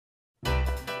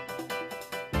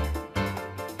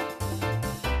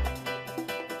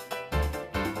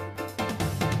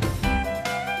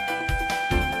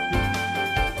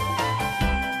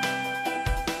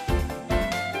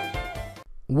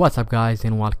What's up guys,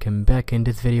 and welcome back. In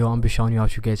this video I'll be showing you how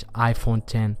to get iPhone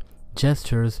 10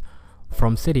 gestures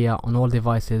from Cydia on all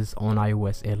devices on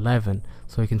iOS 11.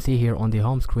 So you can see here on the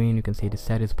home screen, you can see the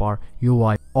status bar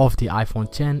UI of the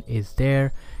iPhone 10 is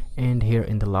there, and here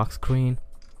in the lock screen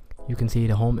you can see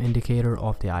the home indicator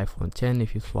of the iPhone 10.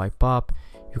 If you swipe up,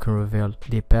 you can reveal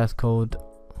the passcode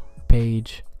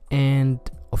page, and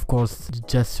of course the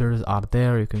gestures are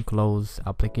there. You can close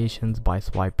applications by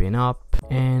swiping up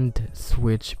and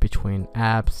switch between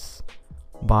apps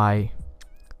by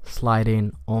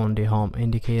sliding on the home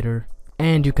indicator,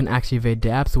 and you can activate the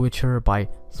app switcher by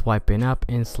swiping up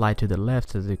and slide to the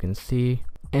left, as you can see.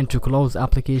 And to close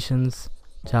applications,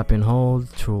 tap and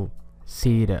hold to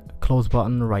see the close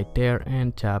button right there,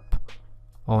 and tap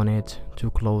on it to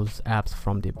close apps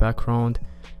from the background.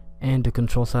 And the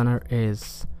control center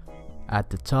is at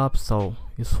the top, so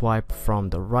you swipe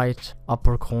from the right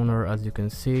upper corner. As you can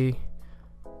see,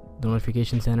 the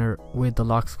notification center with the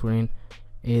lock screen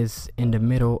is in the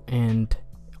middle and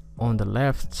on the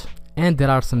left. And there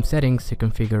are some settings to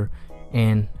configure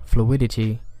in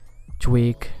fluidity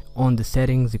tweak. On the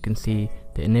settings you can see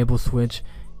the enable switch,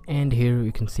 and here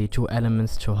you can see two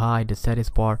elements to hide the status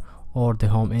bar or the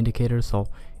home indicator. So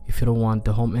if you don't want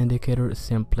the home indicator,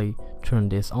 simply turn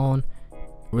this on,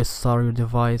 restart your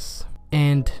device,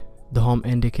 and the home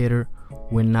indicator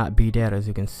will not be there, as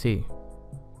you can see.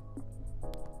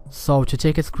 So to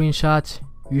take a screenshot,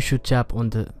 you should tap on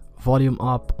the volume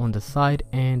up on the side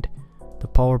and the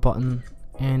power button,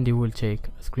 and you will take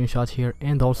a screenshot here.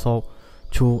 And also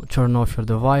to turn off your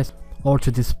device or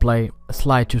to display a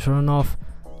slide to turn off,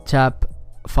 tap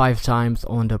 5 times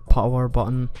on the power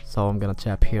button. So I'm gonna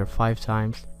tap here 5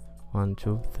 times, 1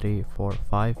 2 3 4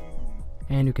 5,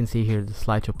 and you can see here the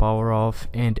slide to power off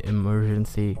and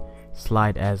emergency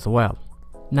slide as well.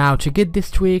 Now to get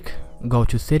this tweak, go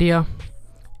to Cydia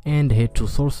and hit to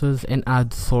sources and add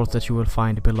the source that you will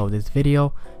find below this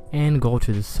video, and go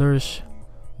to the search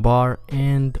bar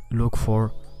and look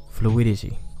for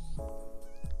fluidity,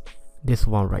 this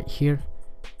one right here,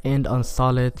 and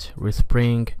install it,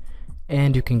 respring,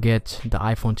 and you can get the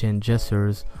iPhone 10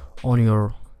 gestures on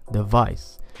your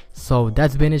device. So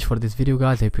that's been it for this video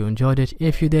guys. I hope you enjoyed it.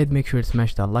 If you did, make sure to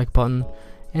smash that like button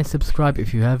and subscribe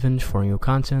if you haven't for new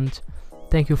content.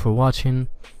 Thank you for watching,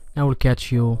 and I will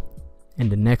catch you in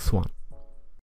the next one.